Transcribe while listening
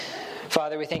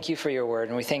Father, we thank you for your word,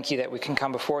 and we thank you that we can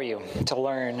come before you to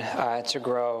learn, to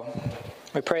grow.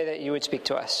 We pray that you would speak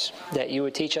to us, that you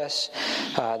would teach us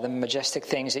the majestic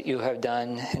things that you have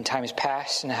done in times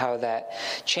past and how that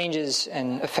changes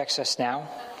and affects us now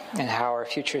and how our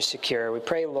future is secure. We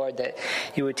pray, Lord, that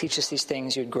you would teach us these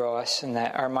things, you would grow us, and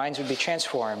that our minds would be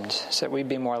transformed so that we'd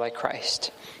be more like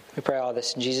Christ. We pray all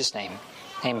this in Jesus' name.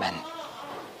 Amen.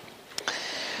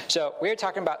 So we're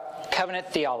talking about covenant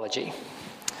theology.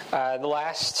 The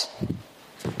last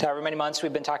however many months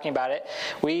we've been talking about it,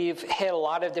 we've hit a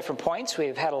lot of different points.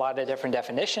 We've had a lot of different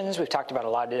definitions. We've talked about a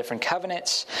lot of different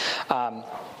covenants.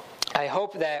 I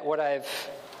hope that what I've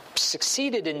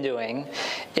succeeded in doing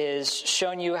is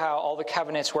showing you how all the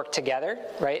covenants work together,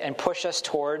 right, and push us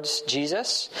towards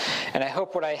Jesus. And I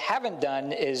hope what I haven't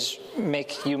done is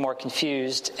make you more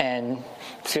confused and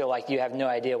feel like you have no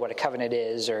idea what a covenant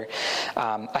is. Or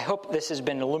I hope this has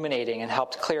been illuminating and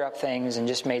helped clear up things and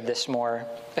just made this more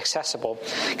accessible.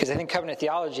 Because I think covenant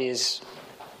theology it's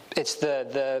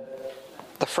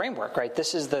the framework, right?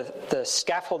 This is the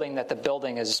scaffolding that the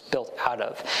building is built out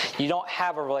of. You don't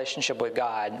have a relationship with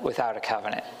God without a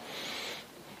covenant.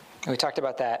 We talked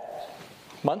about that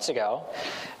months ago,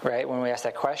 right, when we asked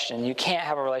that question. You can't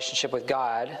have a relationship with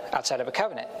God outside of a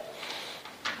covenant.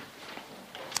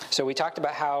 So we talked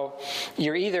about how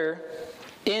you're either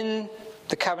in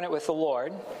the covenant with the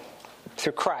Lord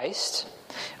through Christ,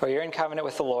 or you're in covenant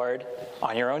with the Lord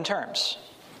on your own terms.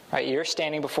 Right, your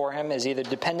standing before him is either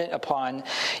dependent upon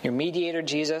your mediator,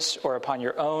 Jesus, or upon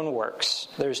your own works.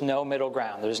 There's no middle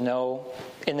ground. There's no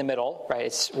in the middle, right?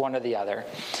 It's one or the other.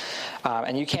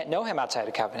 And you can't know him outside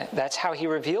of covenant. That's how he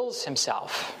reveals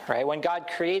himself, right? When God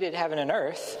created heaven and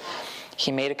earth,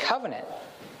 he made a covenant.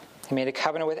 He made a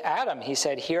covenant with Adam. He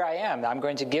said, here I am. I'm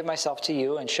going to give myself to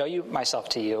you and show you myself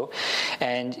to you.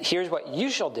 And here's what you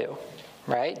shall do,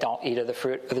 right? Don't eat of the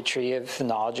fruit of the tree of the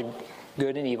knowledge of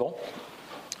good and evil.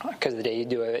 Because the day you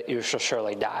do it, you shall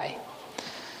surely die.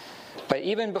 But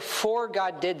even before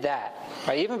God did that,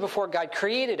 right, even before God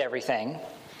created everything,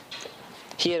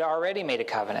 he had already made a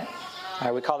covenant.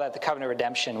 Right, we call that the covenant of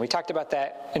redemption. We talked about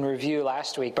that in review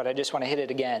last week, but I just want to hit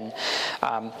it again.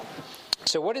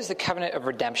 So what is the covenant of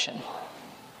redemption?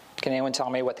 Can anyone tell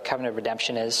me what the covenant of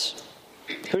redemption is?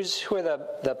 Who are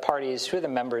the parties, who are the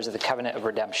members of the covenant of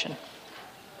redemption?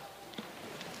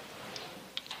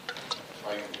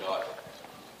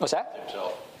 What's that?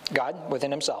 Himself. God within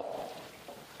himself.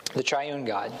 The triune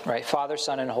God, right? Father,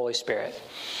 Son, and Holy Spirit.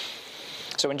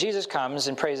 So when Jesus comes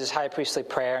and prays his high priestly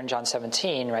prayer in John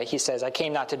 17, right, he says, I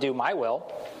came not to do my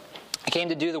will. I came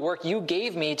to do the work you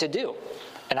gave me to do.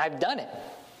 And I've done it.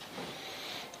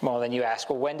 Well, then you ask,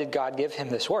 well, when did God give him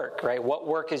this work, right? What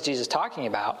work is Jesus talking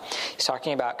about? He's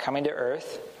talking about coming to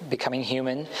earth, becoming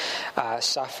human,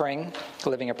 suffering,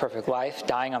 living a perfect life,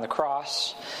 dying on the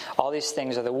cross. All these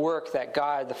things are the work that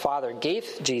God, the Father,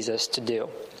 gave Jesus to do.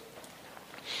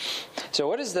 So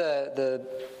what is the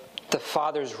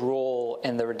Father's role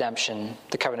in the redemption,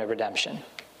 the covenant of redemption?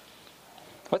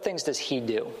 What things does he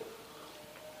do?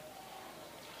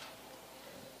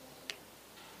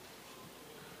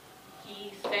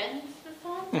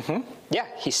 Mm-hmm. Yeah,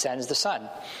 he sends the Son.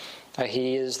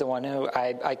 He is the one who,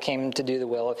 I came to do the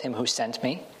will of him who sent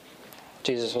me,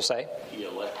 Jesus will say. He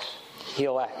elects. He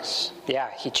elects. Yeah,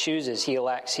 he chooses, he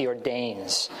elects, he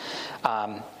ordains.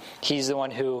 He's the one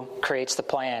who creates the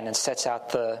plan and sets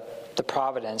out the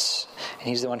providence, and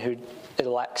he's the one who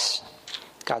elects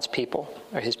God's people,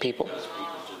 or his people. God's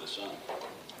people to the Son.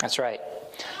 That's right.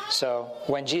 So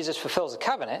when Jesus fulfills the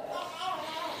covenant,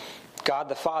 God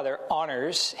the Father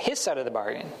honors his side of the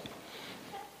bargain.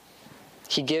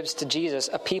 He gives to Jesus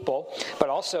a people, but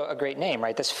also a great name,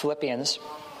 right? This Philippians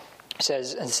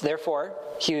says, therefore,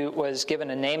 he was given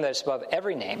a name that is above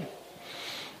every name.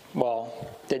 Well,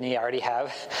 didn't he already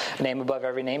have a name above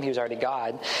every name? He was already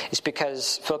God. It's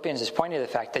because Philippians is pointing to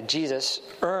the fact that Jesus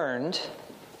earned,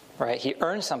 right? He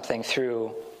earned something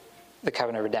through the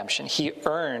covenant of redemption. He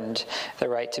earned the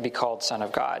right to be called Son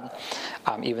of God,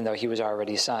 even though he was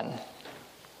already Son.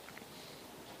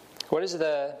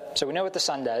 So we know what the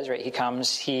Son does, right? He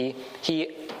comes, he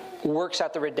works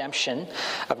out the redemption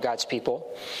of God's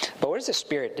people. But what does the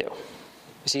Spirit do?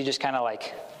 Is he just kind of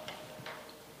like,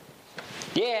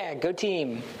 yeah, go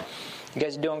team. You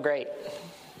guys are doing great.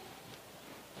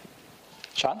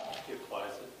 Sean? He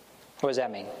applies it. What does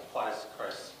that mean? Applies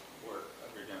Christ's work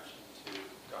of redemption to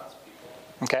God's people.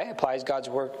 Okay, applies God's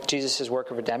work, Jesus'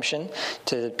 work of redemption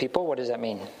to the people. What does that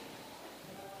mean? Gives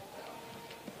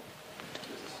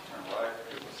us eternal life,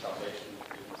 gives us salvation,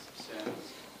 forgiveness of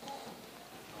sins,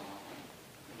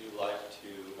 new life to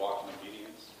walk in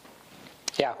obedience.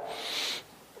 Yeah.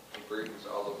 He brings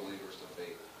all of believers to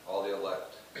faith. All the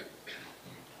elect,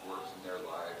 he works in their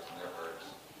lives and their hearts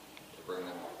to bring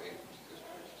them to faith in Jesus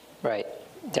Christ. Right.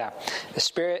 Yeah. The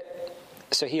Spirit,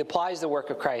 so he applies the work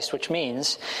of Christ, which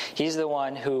means he's the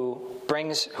one who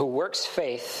works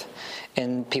faith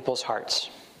in people's hearts.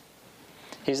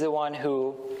 He's the one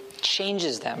who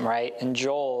changes them, right? In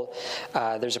Joel,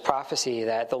 there's a prophecy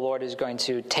that the Lord is going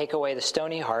to take away the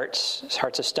stony hearts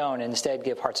of stone, and instead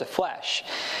give hearts of flesh,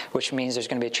 which means there's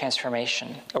going to be a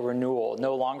transformation, a renewal.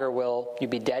 No longer will you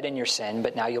be dead in your sin,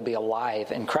 but now you'll be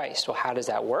alive in Christ. Well, how does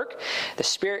that work? The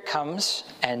Spirit comes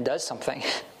and does something.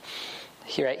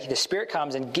 Right? The Spirit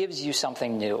comes and gives you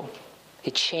something new.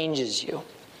 He changes you.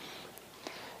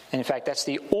 And in fact, that's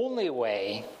the only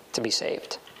way to be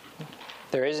saved.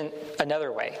 There isn't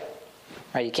another way.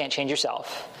 Right? You can't change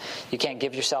yourself. You can't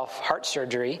give yourself heart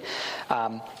surgery.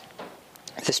 The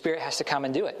Spirit has to come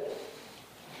and do it.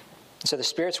 So the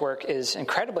Spirit's work is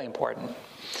incredibly important.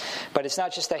 But it's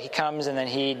not just that he comes and then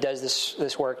he does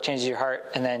this work, changes your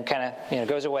heart, and then kind of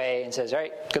goes away and says, all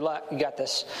right, good luck, you got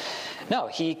this. No,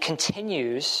 he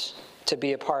continues to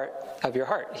be a part of your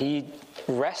heart. He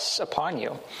rests upon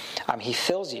you. He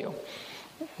fills you.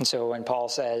 And so when Paul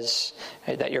says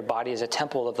that your body is a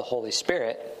temple of the Holy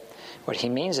Spirit, what he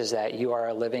means is that you are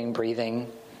a living,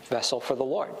 breathing vessel for the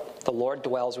Lord. The Lord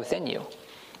dwells within you.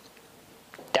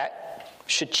 That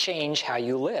should change how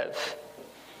you live,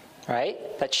 right?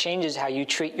 That changes how you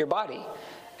treat your body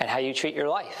and how you treat your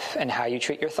life and how you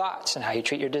treat your thoughts and how you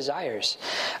treat your desires.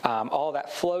 All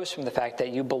that flows from the fact that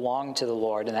you belong to the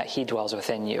Lord and that he dwells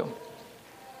within you.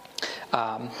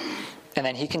 And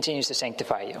then he continues to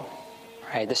sanctify you.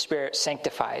 Right? The Spirit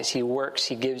sanctifies. He works.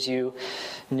 He gives you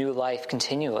new life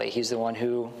continually. He's the one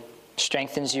who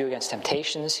strengthens you against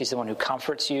temptations. He's the one who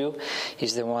comforts you.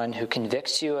 He's the one who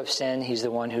convicts you of sin. He's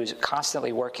the one who's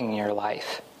constantly working in your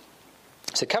life.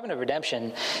 So covenant of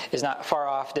redemption is not a far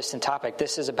off, distant topic.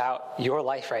 This is about your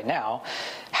life right now,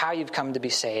 how you've come to be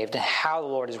saved, and how the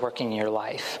Lord is working in your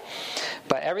life.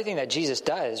 But everything that Jesus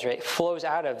does, right, flows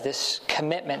out of this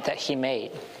commitment that he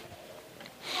made.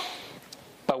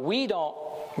 But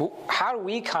how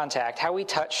we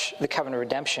touch the covenant of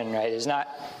redemption, right, is not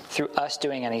through us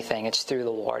doing anything. It's through the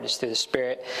Lord. It's through the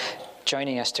Spirit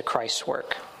joining us to Christ's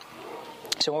work.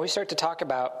 So when we start to talk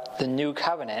about the new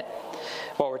covenant,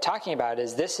 what we're talking about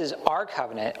is this is our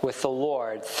covenant with the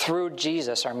Lord through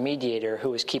Jesus, our mediator,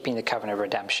 who is keeping the covenant of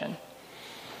redemption.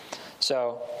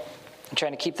 So I'm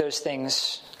trying to keep those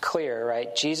things clear,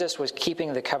 right? Jesus was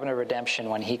keeping the covenant of redemption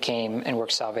when he came and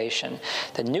worked salvation.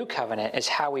 The new covenant is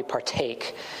how we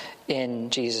partake in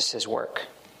Jesus' work.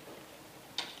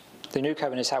 The new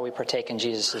covenant is how we partake in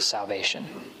Jesus' salvation.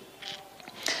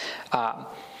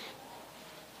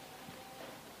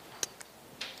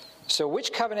 So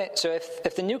which covenant, so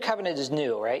if the new covenant is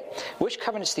new, right? Which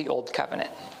covenant is the old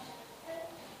covenant?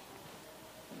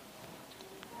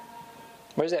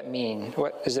 What does that mean?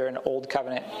 Is there an old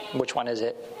covenant? Which one is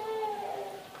it?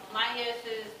 My guess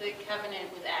is the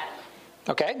covenant with Adam.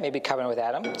 Okay, maybe covenant with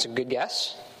Adam. It's a good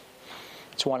guess.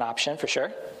 It's one option for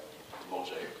sure.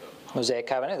 Mosaic covenant. Mosaic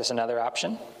covenant, that's another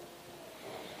option.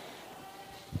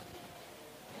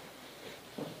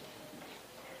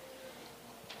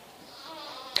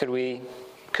 Could we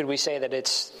say that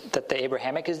that the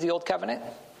Abrahamic is the old covenant?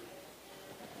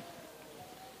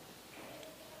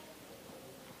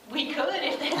 We could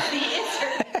if that's the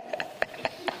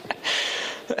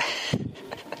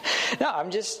answer. No, I'm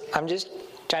just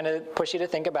trying to push you to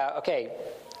think about, okay,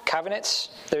 covenants,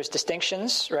 there's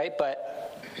distinctions, right?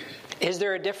 But is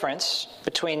there a difference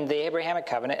between the Abrahamic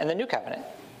covenant and the new covenant?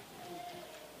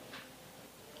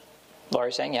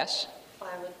 Laurie's saying yes. Well,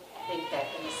 I would think that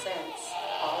in a sense,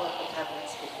 all of the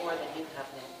covenants before the new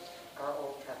covenant are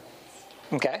old covenants.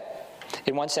 Okay.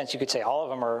 In one sense, you could say all of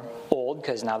them are old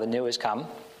because now the new has come.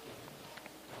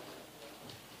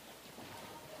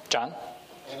 John?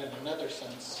 And in another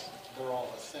sense, they're all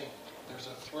the same. There's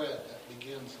a thread that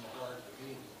begins in the Garden of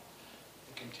Eden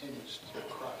and continues to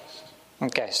Christ.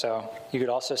 Okay, so you could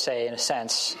also say, in a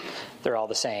sense, they're all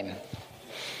the same. Yeah,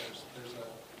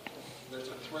 there's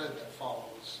a thread that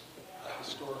follows, a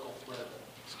historical thread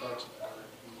that starts in the Garden of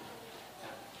Eden.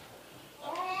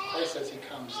 And Christ says he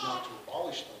comes not to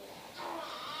abolish the law,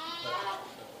 but to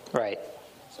fulfill it. Right.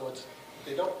 So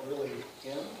they don't really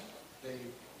end, they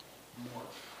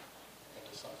morph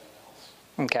into something else.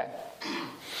 Okay.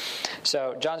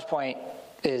 So John's point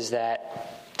is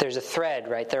that there's a thread,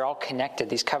 right? They're all connected.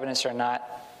 These covenants are not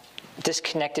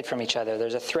disconnected from each other.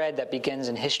 There's a thread that begins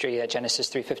in history at Genesis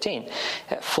 3:15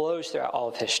 that flows throughout all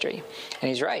of history. And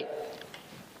he's right.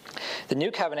 The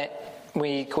new covenant,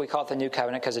 we call it the new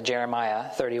covenant because of Jeremiah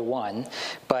 31,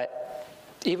 but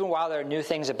even while there are new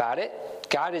things about it,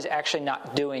 God is actually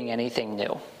not doing anything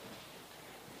new,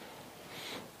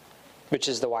 which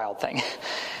is the wild thing.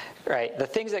 Right? The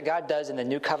things that God does in the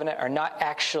new covenant are not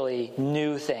actually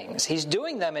new things. He's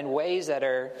doing them in ways that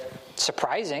are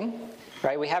surprising.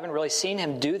 Right? We haven't really seen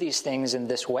him do these things in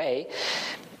this way.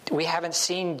 We haven't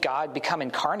seen God become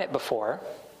incarnate before.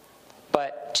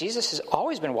 But Jesus has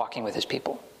always been walking with his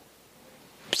people.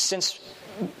 Since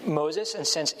Moses and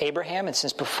since Abraham and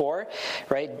since before,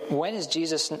 right? When is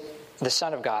Jesus the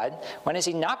Son of God? When has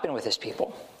he not been with his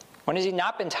people? When has he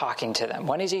not been talking to them?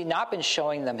 When has he not been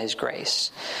showing them his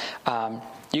grace?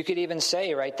 You could even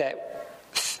say, right, that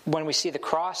when we see the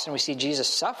cross and we see Jesus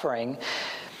suffering,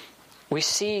 we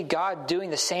see God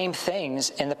doing the same things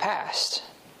in the past.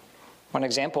 One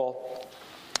example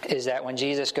is that when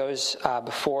Jesus goes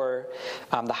before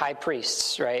the high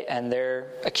priests, right, and they're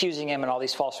accusing him, and all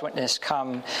these false witnesses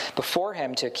come before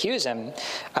him to accuse him,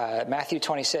 Matthew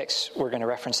 26, we're going to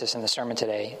reference this in the sermon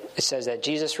today, it says that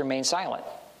Jesus remained silent.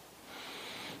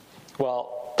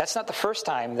 Well, that's not the first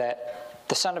time that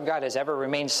the Son of God has ever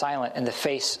remained silent in the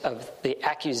face of the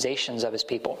accusations of his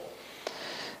people.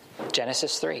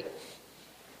 Genesis 3.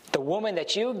 The woman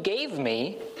that you gave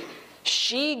me,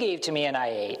 she gave to me and I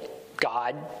ate.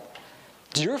 God,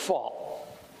 it's your fault.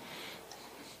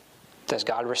 Does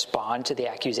God respond to the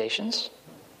accusations?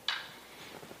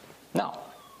 No.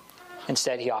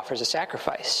 Instead, he offers a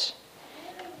sacrifice.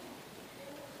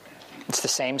 It's the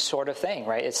same sort of thing,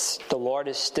 right? It's the Lord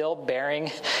is still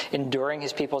enduring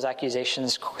his people's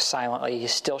accusations silently.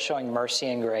 He's still showing mercy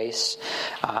and grace.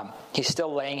 He's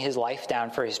still laying his life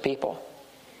down for his people.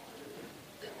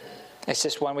 It's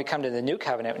just when we come to the new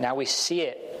covenant, now we see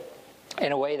it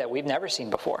in a way that we've never seen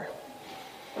before.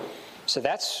 So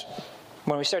that's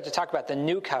when we start to talk about the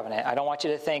new covenant. I don't want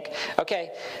you to think,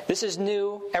 okay, this is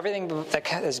new. Everything that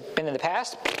has been in the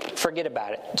past, forget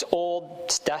about it. It's old,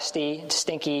 it's dusty, it's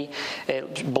stinky.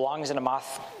 It belongs in a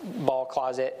mothball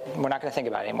closet. We're not going to think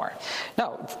about it anymore.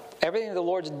 No, everything the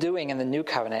Lord's doing in the new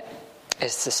covenant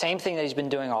is the same thing that he's been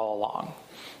doing all along.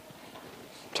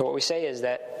 So what we say is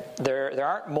that there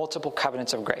aren't multiple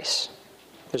covenants of grace.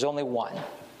 There's only one.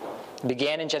 It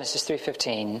began in Genesis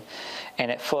 3:15,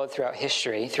 and it flowed throughout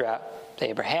history, throughout the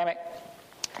Abrahamic,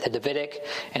 the Davidic,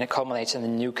 and it culminates in the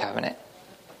new covenant.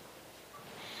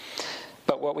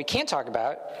 But what we can't talk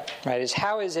about, right, is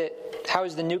how is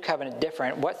the new covenant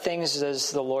different? What things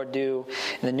does the Lord do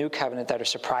in the new covenant that are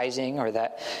surprising, or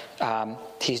that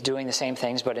he's doing the same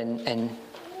things but in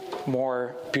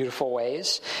more beautiful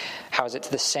ways? How is it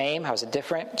the same? How is it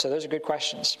different? So those are good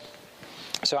questions.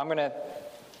 So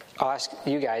I'll ask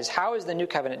you guys, how is the new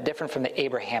covenant different from the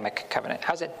Abrahamic covenant?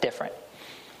 How's it different?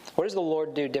 What does the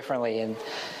Lord do differently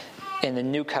in the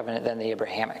new covenant than the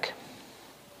Abrahamic?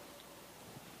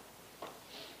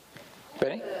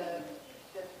 Ready?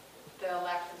 The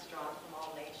elect is drawn from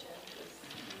all nations.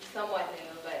 It's somewhat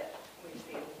new, but we've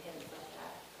seen hints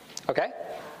of that. Okay.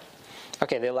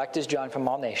 Okay, the elect is drawn from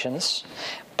all nations,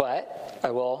 but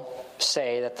I will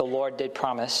say that the Lord did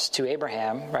promise to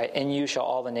Abraham, right, in you shall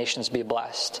all the nations be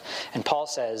blessed. And Paul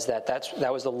says that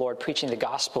was the Lord preaching the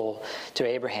gospel to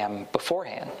Abraham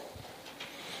beforehand.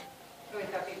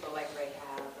 We've got people like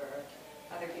Rahab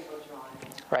or other people drawn.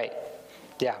 Right.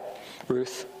 Yeah.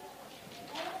 Ruth.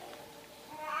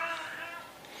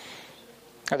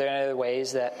 Are there any other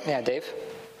ways that... Yeah, Dave?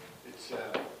 It's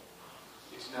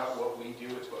not what we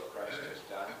do, it's what Christ has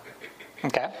done.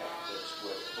 Okay. That's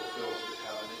what fulfills the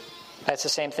covenant. That's the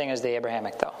same thing as the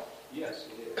Abrahamic, though. Yes,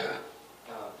 it is.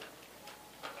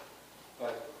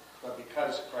 But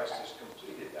because Christ has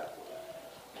completed that work,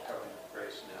 the covenant of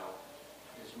grace now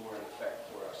is more in effect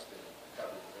for us than the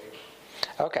covenant of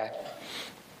Abraham. Okay.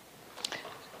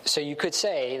 So you could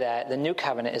say that the new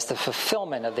covenant is the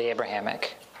fulfillment of the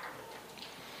Abrahamic.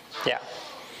 Yeah.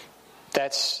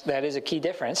 That is a key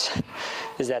difference,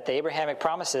 is that the Abrahamic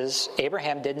promises,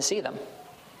 Abraham didn't see them.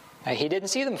 He didn't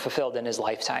see them fulfilled in his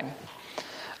lifetime.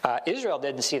 Israel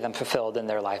didn't see them fulfilled in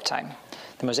their lifetime.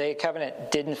 The Mosaic covenant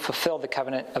didn't fulfill the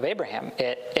covenant of Abraham.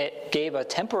 It gave a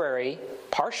temporary,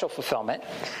 partial fulfillment,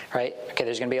 right? Okay,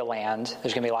 there's going to be a land.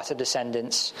 There's going to be lots of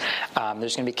descendants.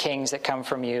 There's going to be kings that come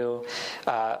from you.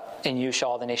 In you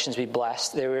shall all the nations be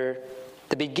blessed. There were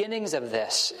the beginnings of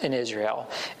this in Israel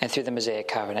and through the Mosaic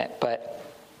covenant, but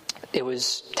it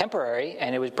was temporary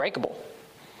and it was breakable,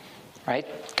 right?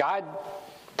 God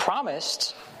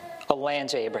promised a land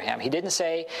to Abraham. He didn't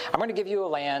say, I'm going to give you a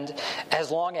land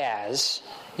as long as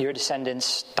your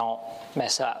descendants don't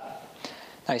mess up.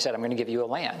 No, he said, I'm going to give you a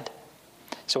land.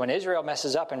 So when Israel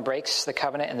messes up and breaks the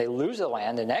covenant and they lose the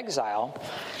land in exile,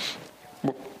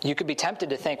 you could be tempted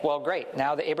to think, well, great,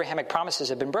 now the Abrahamic promises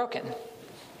have been broken.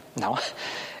 No.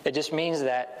 It just means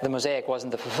that the Mosaic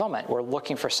wasn't the fulfillment. We're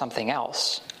looking for something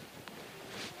else.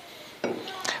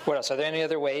 What else? Are there any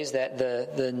other ways that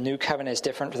the new covenant is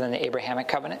different than the Abrahamic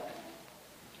covenant?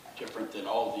 Different than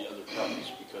all the other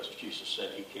covenants because Jesus said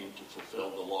he came to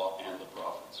fulfill the law and the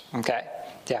prophets. Okay.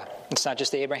 Yeah. It's not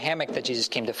just the Abrahamic that Jesus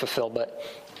came to fulfill, but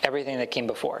everything that came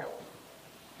before.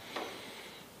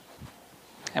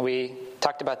 And we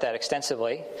talked about that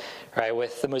extensively, right,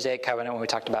 with the Mosaic covenant when we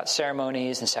talked about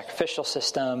ceremonies and sacrificial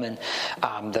system and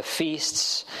the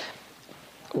feasts.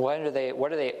 Where are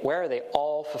they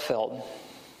all fulfilled?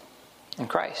 In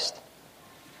Christ.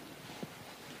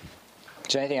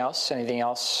 Is there anything else? Anything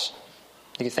else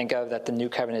you can think of that the new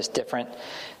covenant is different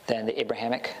than the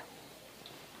Abrahamic?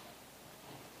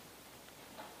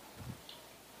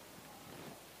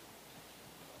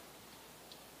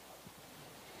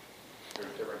 There are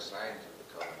different signs of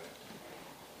the covenant.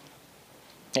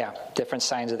 Yeah, different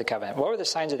signs of the covenant. What were the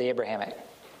signs of the Abrahamic?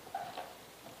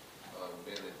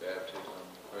 Mainly baptism,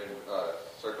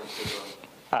 circumcision,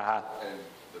 and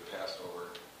the Passover.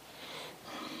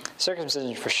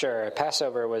 Circumcision for sure.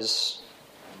 Passover was...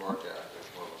 More of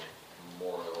a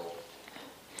memorial.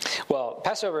 Well,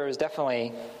 Passover was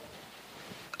definitely...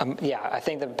 I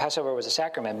think the Passover was a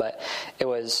sacrament, but it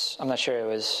was... I'm not sure it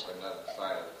was... But not a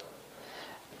sign of the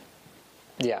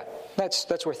covenant. Yeah,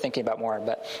 that's worth thinking about more,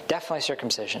 but definitely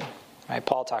circumcision. Right?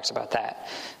 Paul talks about that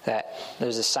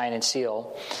there's a sign and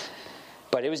seal,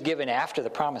 but it was given after the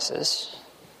promises,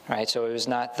 right? So it was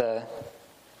not the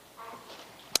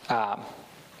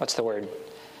what's the word?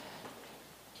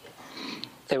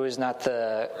 It was not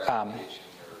the Ratification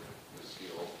or the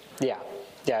seal.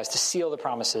 yeah, it's to seal the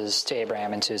promises to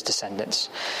Abraham and to his descendants.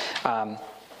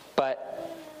 But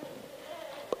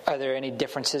are there any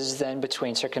differences then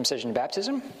between circumcision and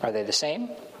baptism? Are they the same?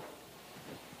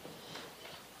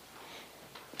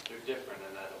 They're different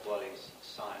in that a bloody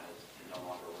sign is no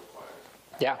longer required.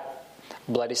 Yeah.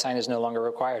 Bloody sign is no longer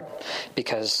required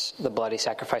because the bloody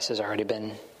sacrifice has already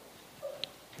been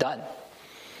done.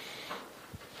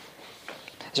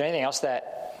 Is there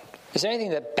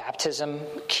anything that baptism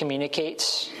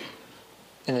communicates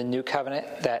in the new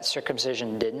covenant that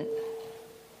circumcision didn't?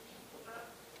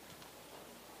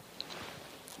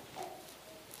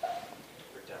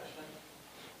 Redemption,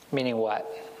 Meaning what?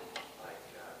 like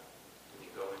when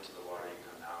you go into the water, you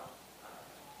come out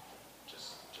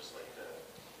just like the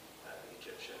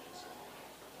Egyptians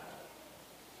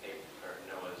and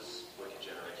Noah's wicked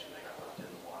generation. They got left in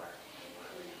the water, and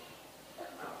whenever you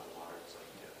come out of the water, it's like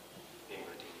being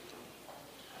redeemed from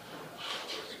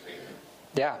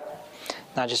Yeah.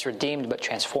 Not just redeemed, but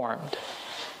transformed.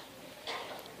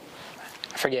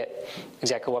 I forget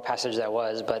exactly what passage that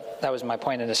was, but that was my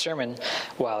point in a sermon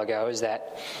a while ago, is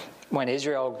that when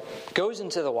Israel goes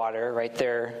into the water, right,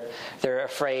 they're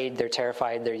afraid, they're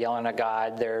terrified, they're yelling at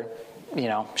God, they're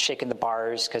shaking the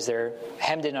bars because they're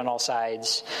hemmed in on all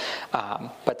sides.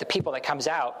 But the people that comes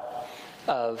out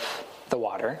of the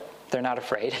water, they're not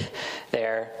afraid.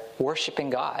 They're worshiping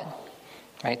God,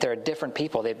 right? They're a different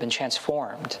people. They've been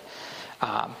transformed.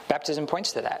 Baptism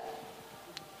points to that.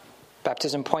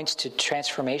 Baptism points to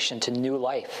transformation, to new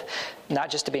life, not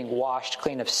just to being washed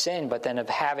clean of sin, but then of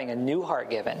having a new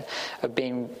heart given, of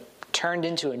being turned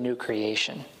into a new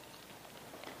creation.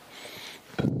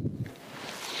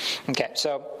 Okay,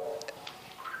 so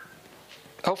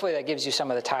hopefully that gives you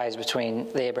some of the ties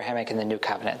between the Abrahamic and the New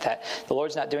Covenant, that the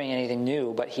Lord's not doing anything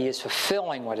new, but he is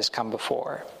fulfilling what has come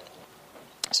before.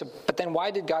 So, but then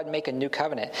why did God make a new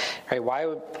covenant? Right?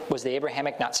 Why was the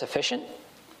Abrahamic not sufficient?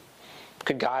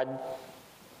 Could God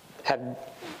have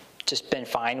just been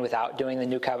fine without doing the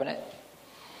new covenant?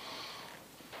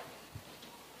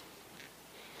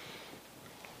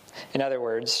 In other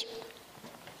words,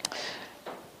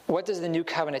 what does the new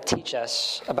covenant teach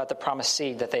us about the promised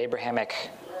seed that the Abrahamic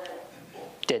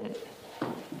didn't?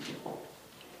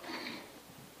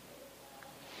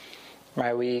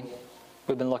 Right? We've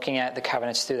been looking at the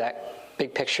covenants through that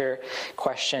big picture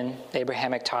question.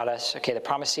 Abrahamic taught us, okay, the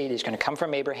promised seed is going to come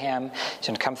from Abraham. It's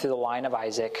going to come through the line of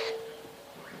Isaac.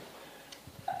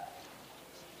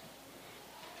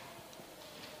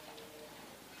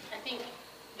 I think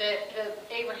the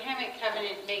Abrahamic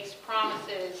covenant makes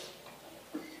promises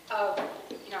of,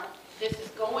 this is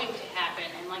going to happen.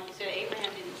 And like you said,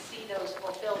 Abraham didn't see those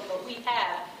fulfilled, but we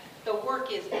have. The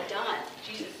work is done.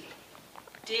 Jesus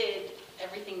did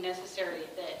everything necessary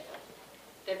that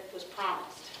was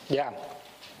promised. Yeah,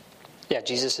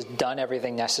 Jesus has done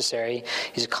everything necessary.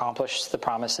 He's accomplished the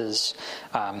promises.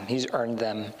 He's earned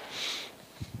them.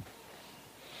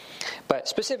 But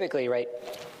specifically, right,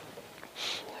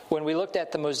 when we looked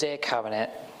at the Mosaic covenant,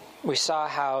 we saw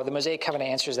how the Mosaic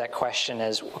covenant answers that question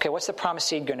is, okay, what's the promised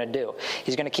seed going to do?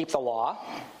 He's going to keep the law,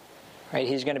 right?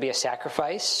 He's going to be a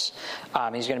sacrifice.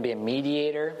 He's going to be a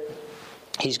mediator.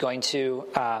 He's going to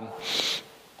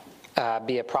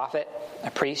be a prophet, a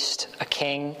priest, a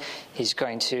king. He's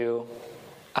going to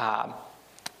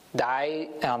die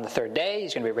on the third day.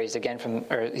 He's going to be raised again from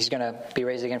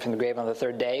the grave on the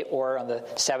third day, or on the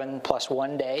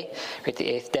 7+1 day, right, the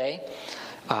 8th day.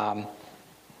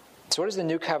 So what does the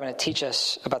new covenant teach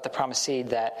us about the promised seed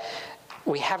that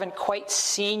we haven't quite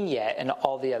seen yet in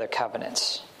all the other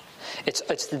covenants?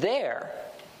 It's there,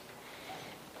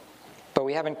 but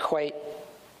we haven't quite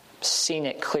seen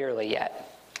it clearly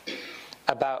yet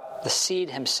about the seed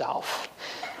himself.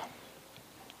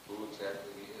 Who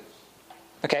exactly he is.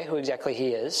 Okay, who exactly he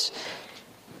is.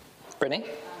 Brittany? I was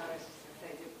just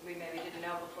going to say, we maybe didn't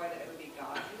know before that it would be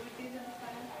God who would be the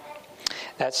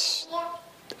Messiah?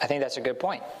 I think that's a good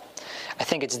point. I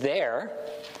think it's there,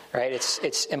 right?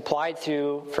 It's implied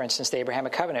through, for instance, the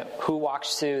Abrahamic covenant. Who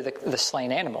walks through the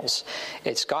slain animals?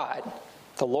 It's God.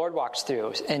 The Lord walks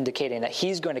through, indicating that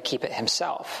he's going to keep it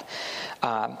himself.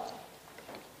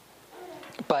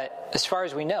 But as far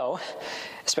as we know,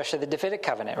 especially the Davidic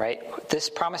covenant, right? This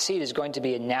promised seed is going to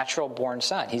be a natural born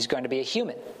son. He's going to be a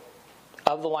human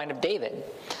of the line of David.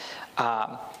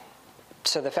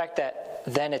 So the fact that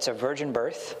then it's a virgin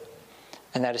birth,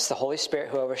 and that it's the Holy Spirit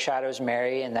who overshadows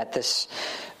Mary, and that this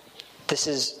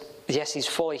is, yes, he's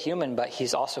fully human, but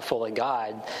he's also fully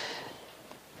God,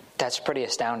 that's pretty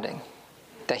astounding.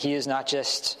 That he is not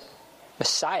just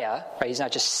Messiah, right? He's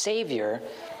not just Savior,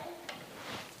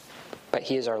 but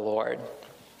he is our Lord.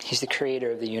 He's the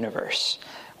creator of the universe,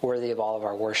 worthy of all of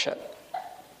our worship.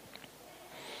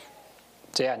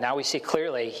 So yeah, now we see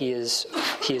clearly he is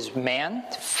man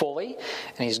fully,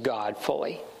 and he's God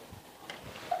fully.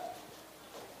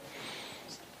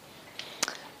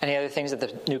 Any other things that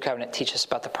the New Covenant teaches us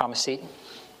about the promised seed?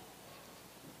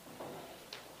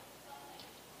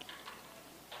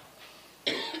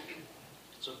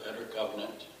 It's a better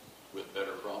covenant with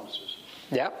better promises.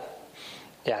 Yep.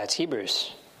 Yeah, it's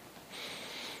Hebrews.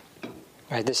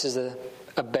 Right, this is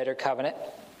a better covenant.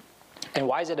 And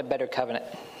why is it a better covenant?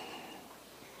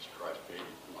 Because Christ paid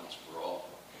it once for all.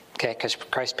 Okay, because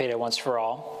Christ paid it once for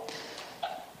all.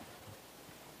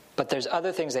 But there's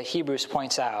other things that Hebrews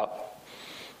points out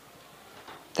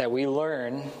that we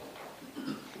learn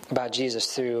about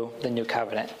Jesus through the new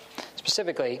covenant.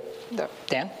 Specifically,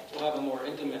 Dan? We'll have a more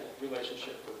intimate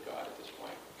relationship with God at this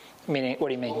point. Meaning, what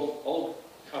do you mean? Old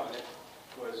covenant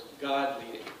was God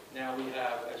leading. Now we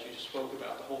have, as you spoke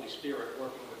about, the Holy Spirit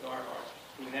working with our heart.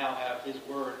 We now have His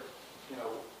Word,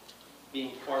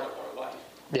 being part of our life.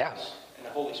 Yeah. And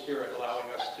the Holy Spirit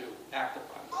allowing us to act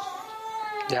upon those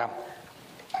things. Yeah.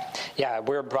 Yeah,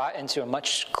 we're brought into a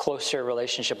much closer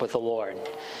relationship with the Lord.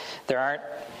 There aren't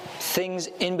things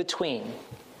in between,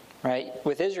 right?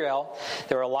 With Israel,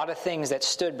 there were a lot of things that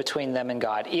stood between them and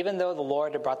God. Even though the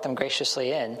Lord had brought them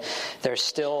graciously in, there's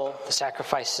still the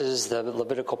sacrifices, the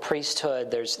Levitical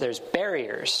priesthood, there's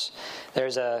barriers.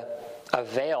 There's a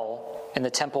veil in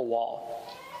the temple wall,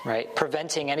 right?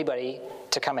 Preventing anybody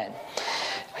to come in.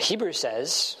 Hebrews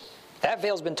says that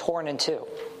veil's been torn in two,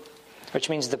 which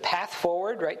means the path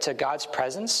forward, right, to God's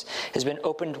presence has been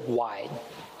opened wide.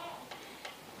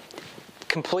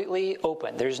 Completely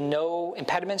open. There's no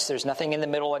impediments. There's nothing in the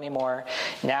middle anymore.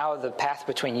 Now the path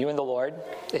between you and the Lord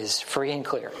is free and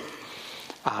clear.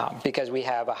 Because we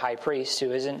have a high priest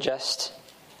who isn't just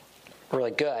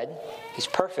really good. He's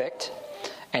perfect.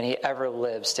 And he ever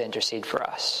lives to intercede for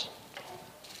us.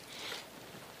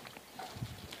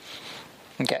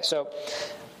 Okay, so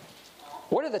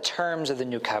what are the terms of the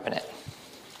new covenant?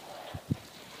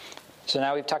 So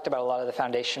now we've talked about a lot of the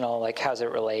foundational, like how does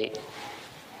it relate?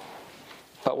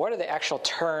 But what are the actual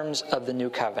terms of the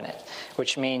new covenant?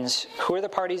 Which means, who are the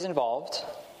parties involved?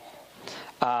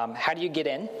 How do you get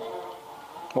in?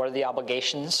 What are the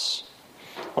obligations?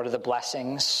 What are the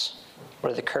blessings?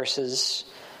 What are the curses?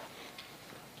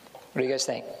 What do you guys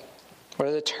think? What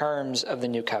are the terms of the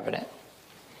new covenant?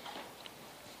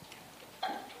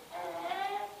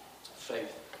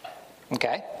 Faith.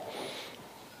 Okay.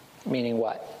 Meaning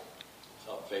what?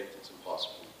 Without faith, it's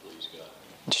impossible to please God.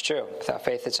 It's true. Without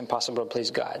faith, it's impossible to please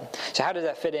God. So how does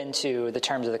that fit into the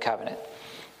terms of the covenant?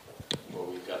 Well,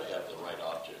 we've got to have the right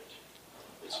object.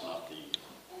 It's not the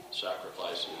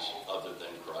sacrifices other than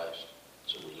Christ.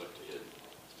 So we look to Him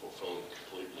fulfill it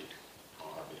completely on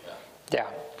our behalf. Yeah.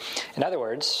 In other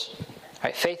words,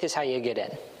 right, faith is how you get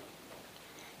in.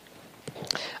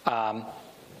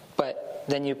 But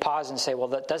then you pause and say, well,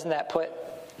 doesn't that put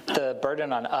the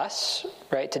burden on us,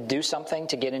 right, to do something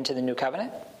to get into the new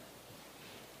covenant?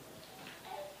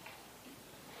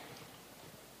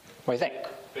 What do you think?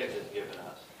 Faith is given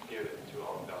us, given to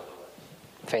all of God's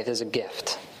elect. Faith is a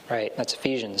gift, right? That's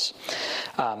Ephesians.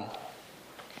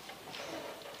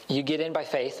 You get in by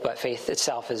faith, but faith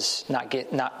itself is not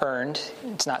earned.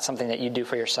 It's not something that you do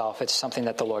for yourself. It's something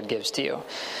that the Lord gives to you.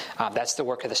 That's the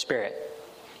work of the Spirit,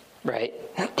 right?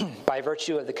 By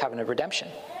virtue of the covenant of redemption.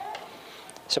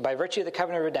 So by virtue of the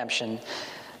covenant of redemption,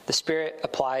 the Spirit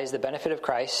applies the benefit of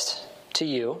Christ to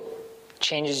you,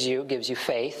 changes you, gives you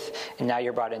faith, and now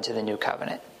you're brought into the new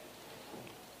covenant.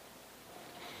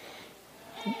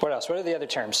 What else? What are the other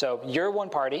terms? So you're one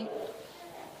party,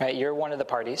 right? You're one of the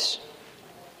parties.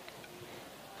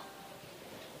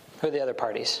 Who are the other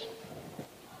parties?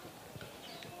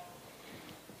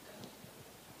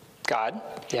 God,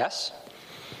 yes.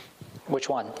 Which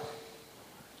one?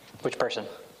 Which person?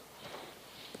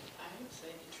 I would say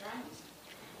the triune.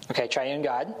 Okay, triune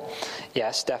God.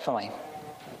 Yes, definitely.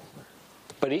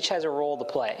 But each has a role to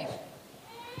play.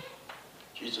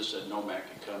 Jesus said, no man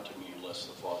can come to me unless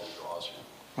the Father draws him.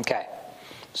 Okay.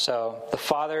 So the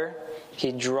Father,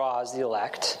 he draws the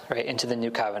elect, right, into the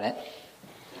new covenant.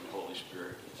 And the Holy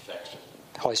Spirit affects it.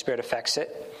 The Holy Spirit affects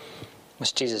it.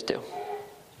 What's Jesus do?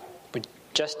 We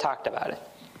just talked about it.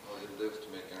 Well, he lives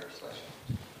to make intercession.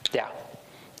 Yeah.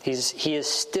 He is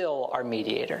still our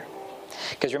mediator.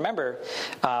 Because remember,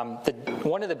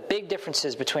 one of the big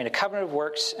differences between a covenant of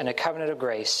works and a covenant of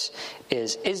grace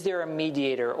is there a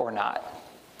mediator or not?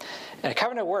 In a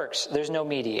covenant of works, there's no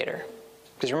mediator.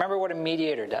 Because remember what a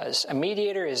mediator does. A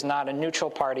mediator is not a neutral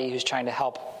party who's trying to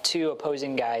help two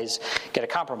opposing guys get a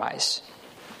compromise.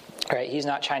 Right? He's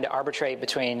not trying to arbitrate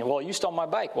between, well, you stole my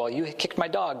bike, well, you kicked my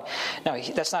dog. No,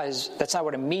 that's not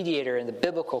what a mediator in the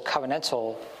biblical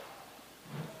covenantal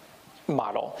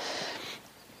model.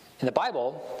 In the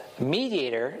Bible, a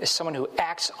mediator is someone who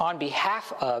acts on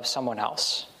behalf of someone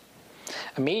else.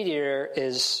 A mediator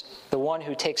is the one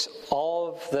who takes all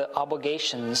of the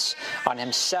obligations on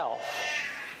himself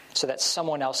so that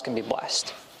someone else can be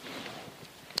blessed.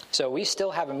 So we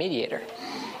still have a mediator.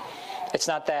 It's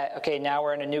not that, okay, now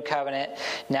we're in a new covenant,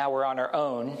 now we're on our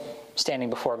own, standing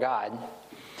before God.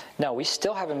 No, we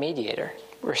still have a mediator.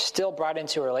 We're still brought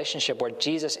into a relationship where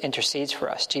Jesus intercedes for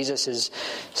us. Jesus is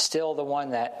still the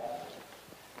one that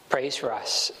prays for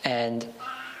us. And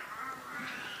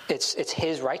it's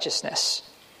his righteousness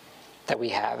that we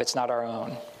have. It's not our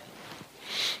own.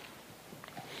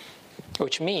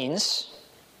 Which means,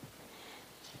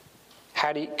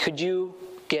 could you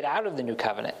get out of the new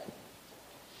covenant?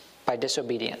 By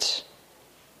disobedience.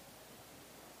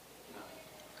 No.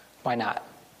 Why not?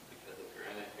 Because if you're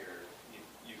in it,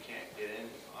 you can't get in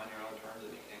on your own terms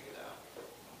and you can't get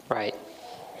out. Right.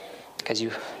 Because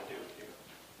you...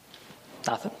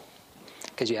 Nothing.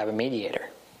 Because you have a mediator.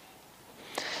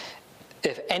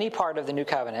 If any part of the new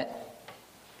covenant,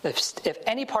 if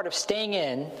any part of staying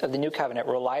in of the new covenant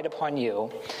relied upon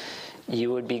you,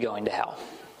 you would be going to hell.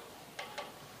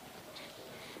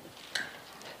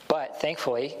 But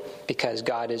thankfully, because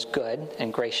God is good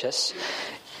and gracious,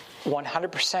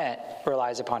 100%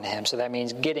 relies upon him. So that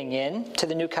means getting into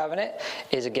the new covenant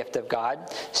is a gift of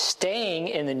God. Staying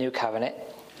in the new covenant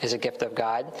is a gift of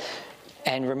God.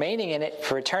 And remaining in it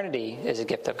for eternity is a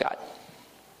gift of God.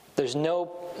 There's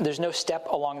no step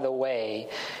along the way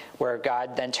where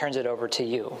God then turns it over to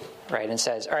you, right, and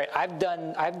says, all right, I've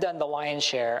done the lion's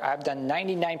share. I've done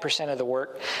 99% of the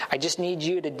work. I just need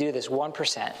you to do this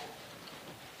 1%.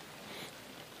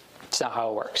 It's not how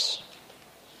it works.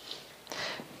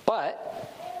 But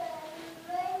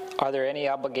are there any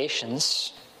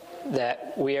obligations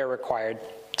that we are required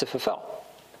to fulfill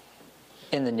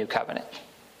in the new covenant?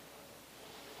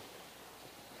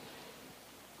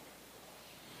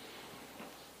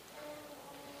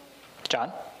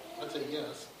 John? I'd say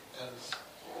yes, as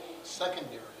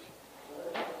secondary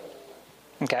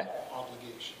Okay.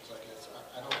 obligations, I guess.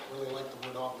 I don't really like the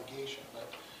word obligation, but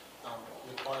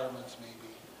requirements maybe.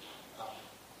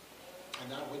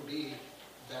 And that would be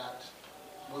that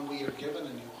when we are given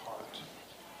a new heart,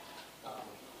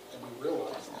 and we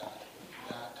realize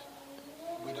that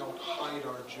we don't hide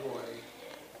our joy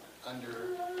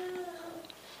under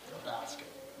a basket,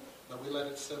 but we let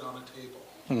it sit on a table.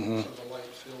 So the light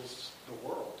fills the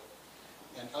world,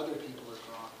 and other people are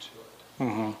drawn to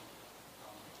it.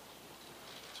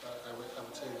 So I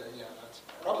would say that, yeah, that's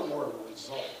probably more of a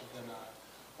result than an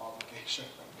obligation.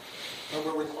 But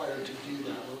we're required to do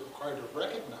that. We're required to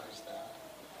recognize that,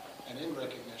 and in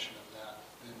recognition of that,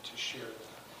 then to share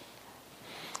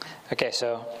that. Okay,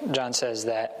 so John says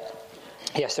that,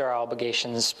 yes, there are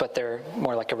obligations, but they're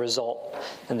more like a result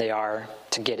than they are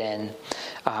to get in.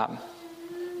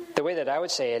 The way that I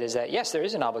would say it is that, yes, there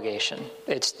is an obligation.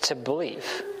 It's to believe,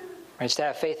 Right? It's to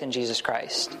have faith in Jesus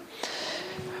Christ.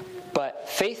 But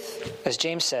faith, as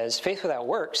James says, faith without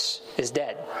works is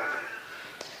dead.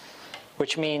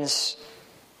 Which means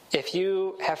if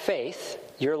you have faith,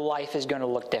 your life is going to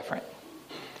look different.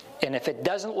 And if it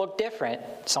doesn't look different,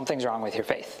 something's wrong with your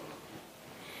faith.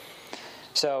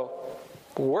 So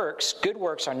works, good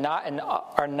works are not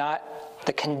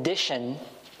the condition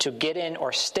to get in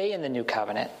or stay in the new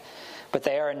covenant, but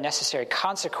they are a necessary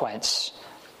consequence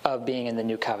of being in the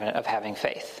new covenant, of having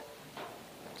faith.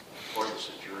 For the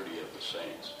security of the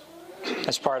saints.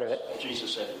 That's part of it.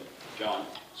 Jesus said in John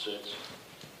 6,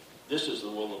 "This is the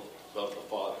will of the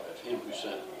Father, of him who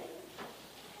sent me.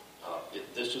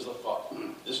 This is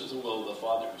the will of the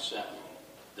Father who sent me,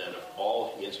 that of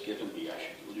all he has given me I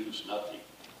should lose nothing,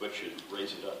 but should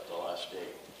raise it up the last day.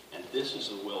 And this is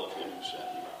the will of him who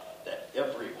sent me, that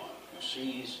everyone who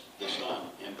sees the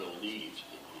Son and believes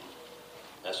in him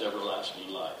has everlasting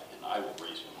life, and I will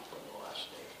raise him from the last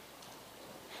day."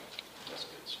 That's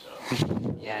good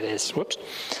stuff. Yeah, it is. Whoops.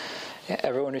 Yeah,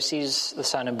 everyone who sees the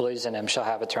Son and believes in him shall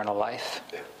have eternal life.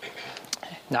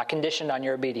 Not conditioned on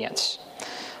your obedience.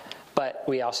 But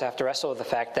we also have to wrestle with the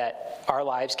fact that our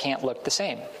lives can't look the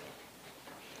same.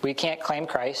 We can't claim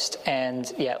Christ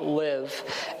and yet live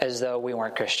as though we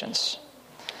weren't Christians.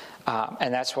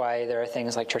 And that's why there are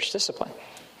things like church discipline.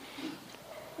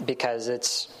 Because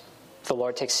the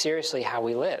Lord takes seriously how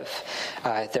we live.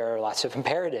 There are lots of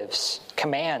imperatives,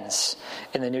 commands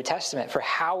in the New Testament for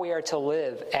how we are to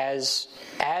live as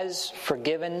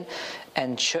forgiven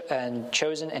and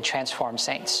chosen and transformed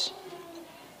saints.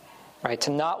 Right?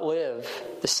 To not live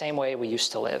the same way we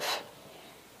used to live,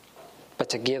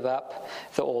 but to give up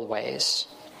the old ways,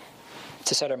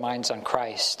 to set our minds on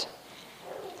Christ,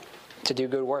 to do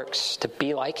good works, to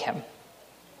be like him.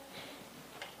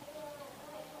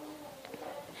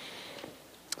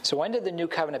 So when did the new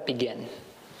covenant begin?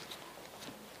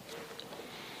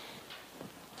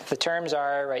 The terms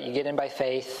are, right, you get in by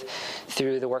faith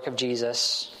through the work of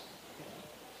Jesus.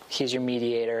 He's your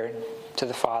mediator to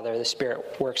the Father. The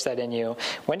Spirit works that in you.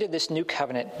 When did this new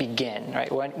covenant begin?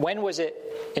 Right? When was it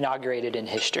inaugurated in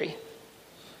history?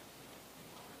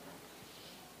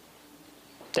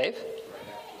 Dave? Right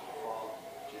after the fall,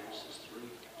 Genesis 3.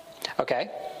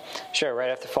 Okay. Sure,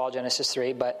 right after the fall, Genesis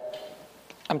 3. But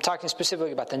I'm talking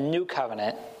specifically about the new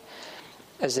covenant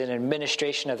as an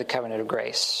administration of the covenant of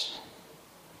grace.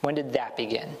 When did that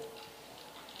begin?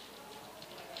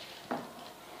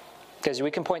 Because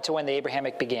we can point to when the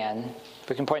Abrahamic began.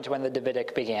 We can point to when the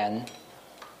Davidic began.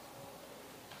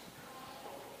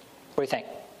 What do you think?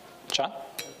 Sean?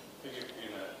 If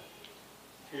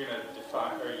you're going to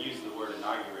define or use the word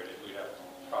inaugurated, we'd have to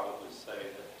probably say that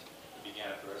it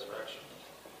began at the resurrection.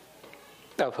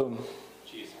 Of whom?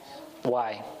 Jesus.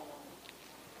 Why?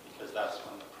 Because that's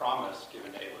when the promise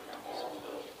given to Abraham was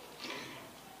fulfilled.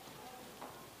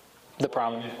 The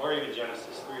promise. Or even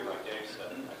Genesis 3, like Dave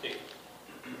said. I think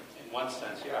in one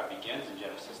sense, yeah, it begins in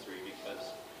Genesis 3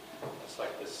 because it's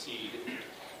like the seed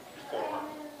form.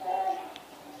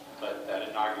 But that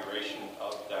inauguration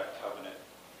of that covenant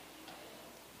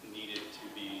needed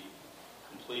to be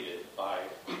completed by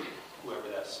whoever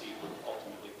that seed would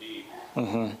ultimately be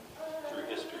through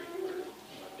history, or,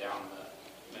 down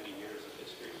the many years of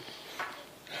history.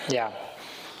 Yeah.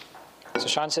 So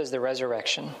Sean says the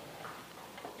resurrection.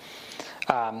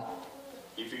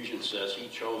 Ephesians says he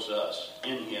chose us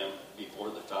in him before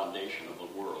the foundation of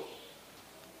the world.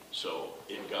 So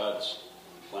in God's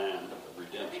plan of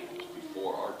redemption, it was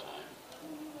before our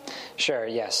time. Sure,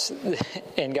 yes.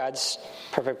 In God's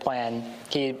perfect plan,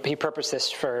 he purposed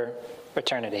this for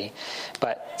eternity.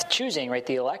 But the choosing, right,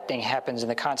 the electing happens in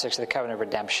the context of the covenant of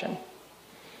redemption,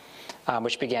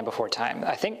 which began before time.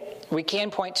 I think we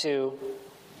can point to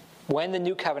when the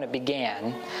new covenant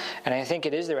began, and I think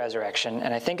it is the resurrection,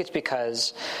 and I think it's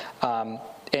because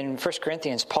in 1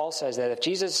 Corinthians, Paul says that if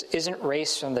Jesus isn't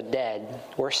raised from the dead,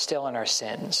 we're still in our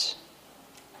sins.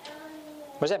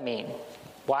 What does that mean?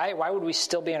 Why would we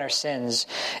still be in our sins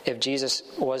if Jesus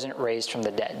wasn't raised from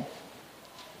the dead?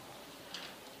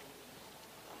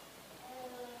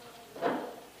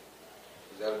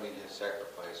 Does that mean his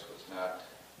sacrifice was not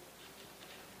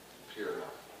pure enough?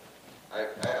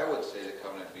 I would say the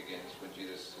covenant begins when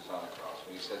Jesus is on the cross.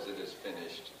 When he says it is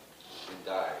finished and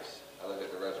dies. I look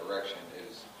at the resurrection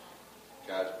as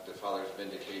God, the Father's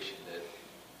vindication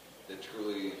that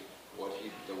truly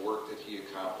the work that he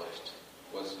accomplished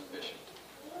was sufficient.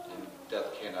 And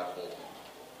death cannot hold him.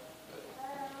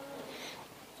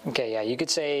 Okay, yeah, you could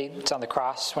say it's on the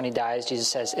cross when he dies. Jesus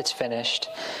says it's finished.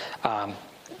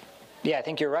 Yeah, I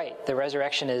think you're right. The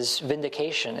resurrection is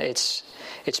vindication. It's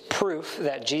proof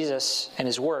that Jesus and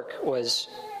his work was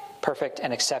perfect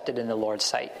and accepted in the Lord's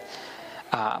sight.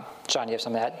 John, you have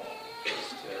something to add?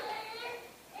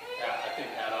 I think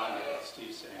add on to what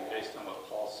Steve's saying, based on what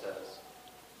Paul says,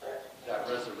 that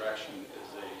resurrection is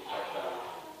a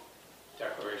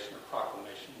declaration or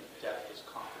proclamation that death is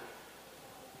conquered.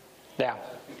 Yeah.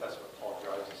 I think that's what Paul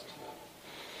drives us to.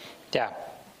 Yeah,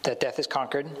 that death is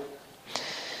conquered.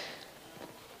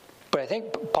 But I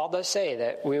think Paul does say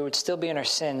that we would still be in our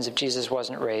sins if Jesus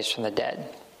wasn't raised from the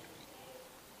dead.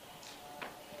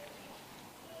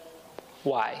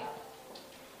 Why?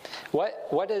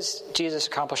 What does Jesus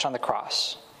accomplish on the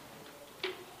cross?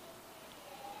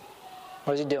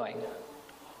 What is he doing?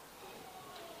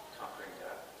 Conquering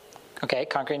death. Okay,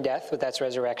 conquering death, but that's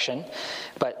resurrection.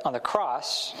 But on the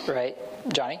cross, right,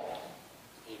 Johnny?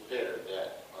 He paid our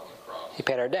debt on the cross. He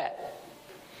paid our debt.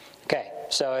 Okay,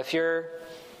 so if you're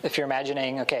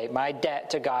imagining, okay, my debt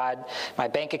to God, my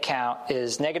bank account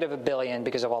is negative $1 billion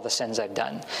because of all the sins I've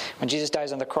done. When Jesus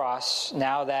dies on the cross,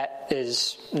 now that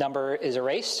number is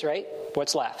erased, right?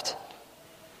 What's left?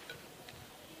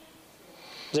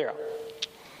 0.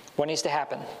 What needs to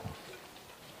happen?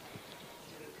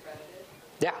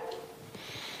 Yeah.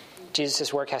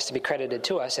 Jesus' work has to be credited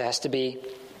to us. It has to be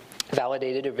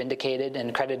validated or vindicated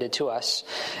and credited to us.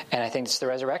 And I think it's the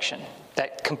resurrection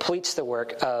that completes the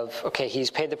work of, okay, he's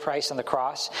paid the price on the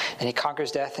cross, and he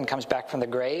conquers death and comes back from the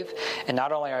grave. And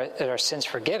not only are our sins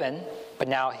forgiven, but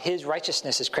now his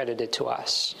righteousness is credited to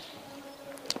us.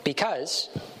 Because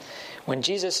when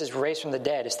Jesus is raised from the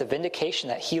dead, it's the vindication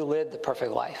that he lived the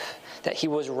perfect life, that he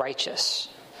was righteous.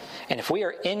 And if we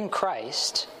are in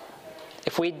Christ,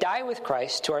 if we die with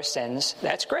Christ to our sins,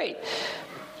 that's great.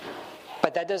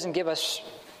 But that doesn't give us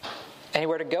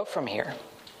anywhere to go from here.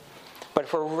 But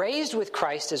if we're raised with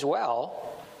Christ as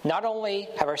well, not only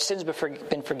have our sins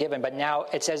been forgiven, but now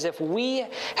it's as if we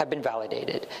have been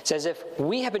validated. It's as if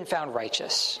we have been found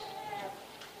righteous.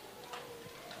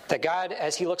 That God,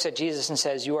 as he looks at Jesus and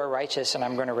says, you are righteous and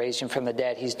I'm going to raise you from the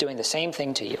dead, he's doing the same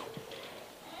thing to you.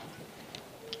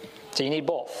 So you need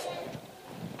both.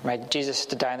 Right? Jesus has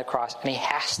to die on the cross, and he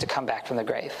has to come back from the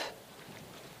grave.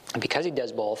 And because he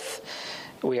does both,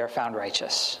 we are found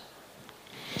righteous.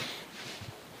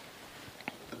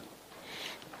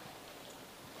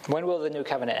 When will the new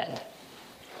covenant end?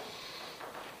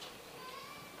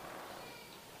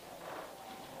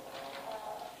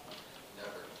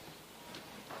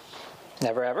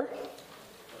 Never ever?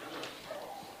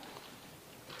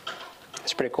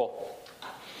 That's pretty cool.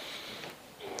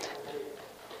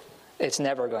 It's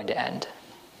never going to end.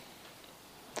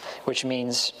 Which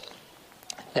means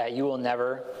that you will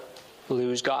never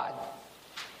lose God.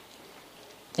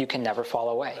 You can never fall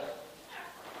away.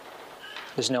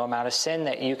 There's no amount of sin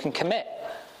that you can commit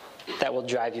that will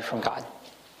drive you from God.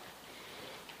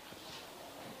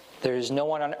 There is no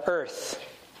one on earth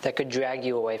that could drag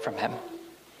you away from him.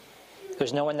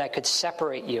 There's no one that could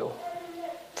separate you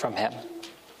from him.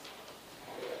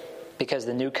 Because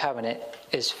the new covenant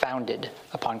is founded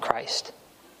upon Christ.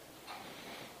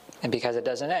 And because it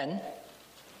doesn't end,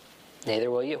 neither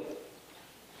will you.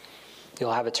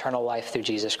 You'll have eternal life through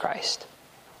Jesus Christ.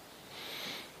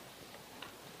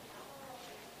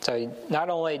 So not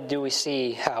only do we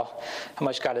see how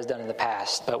much God has done in the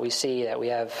past, but we see that we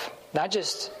have not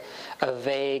just a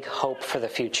vague hope for the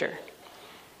future.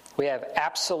 We have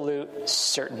absolute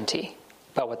certainty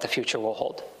about what the future will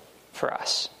hold for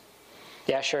us.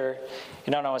 Yeah, sure,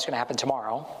 you don't know what's going to happen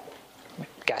tomorrow.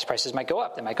 Gas prices might go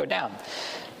up, they might go down.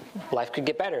 Life could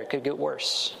get better, it could get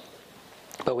worse.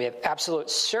 But we have absolute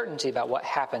certainty about what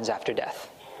happens after death.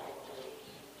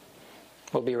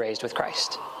 We'll be raised with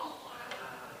Christ.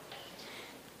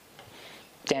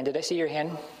 Dan, did I see your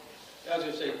hand? I was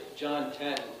going to say, John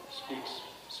 10 speaks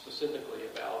specifically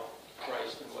about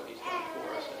Christ and what he's done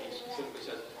for us. And he specifically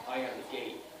says, I am the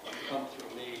gate. You come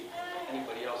through me.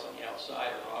 Anybody else on the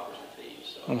outside are robbers and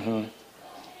thieves. So I think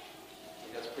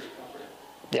that's pretty comforting.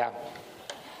 Yeah.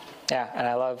 Yeah, and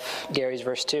I love Gary's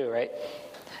verse 2, right?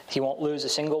 He won't lose a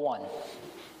single one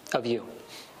of you.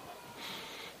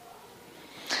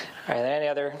 Are there any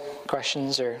other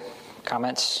questions or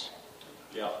comments?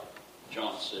 Yeah.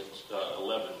 John 6,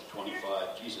 11,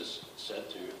 25, Jesus said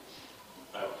to,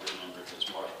 I don't remember if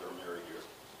it's Martha or Mary here,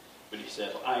 but he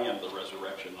said, I am the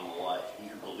resurrection and the life. He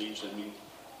who believes in me,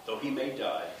 though he may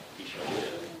die, he shall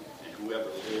live. And whoever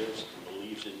lives and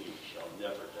believes in me shall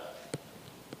never die.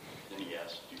 Then he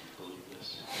asked, do you believe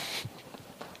this?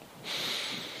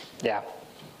 Yeah.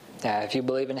 Yeah, if you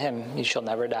believe in him, you shall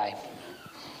never die.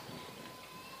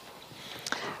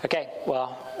 Okay,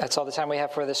 well, that's all the time we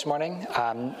have for this morning.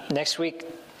 Next week,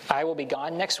 I will be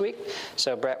gone next week,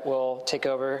 so Brett will take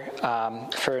over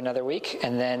for another week,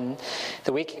 and then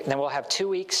we'll have 2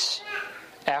 weeks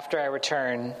after I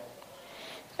return,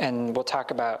 and we'll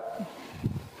talk about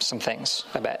some things,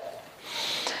 I bet.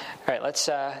 All right, let's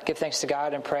give thanks to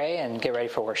God and pray and get ready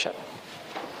for worship.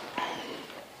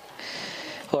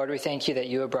 Lord, we thank you that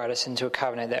you have brought us into a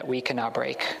covenant that we cannot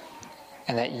break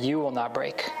and that you will not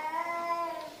break.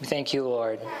 We thank you,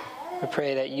 Lord. We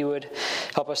pray that you would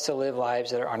help us to live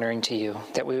lives that are honoring to you,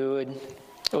 that we would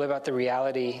live out the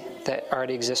reality that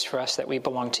already exists for us, that we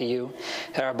belong to you,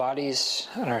 that our bodies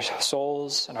and our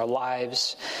souls and our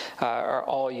lives are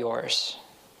all yours.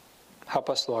 Help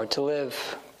us, Lord, to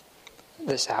live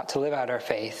this out, to live out our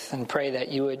faith, and pray that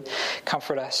you would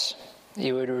comfort us,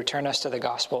 you would return us to the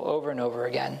gospel over and over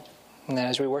again. And then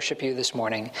as we worship you this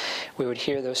morning, we would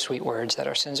hear those sweet words that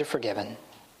our sins are forgiven,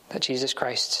 that Jesus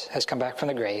Christ has come back from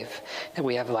the grave, that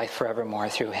we have life forevermore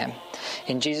through him.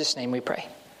 In Jesus' name we pray.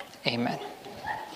 Amen.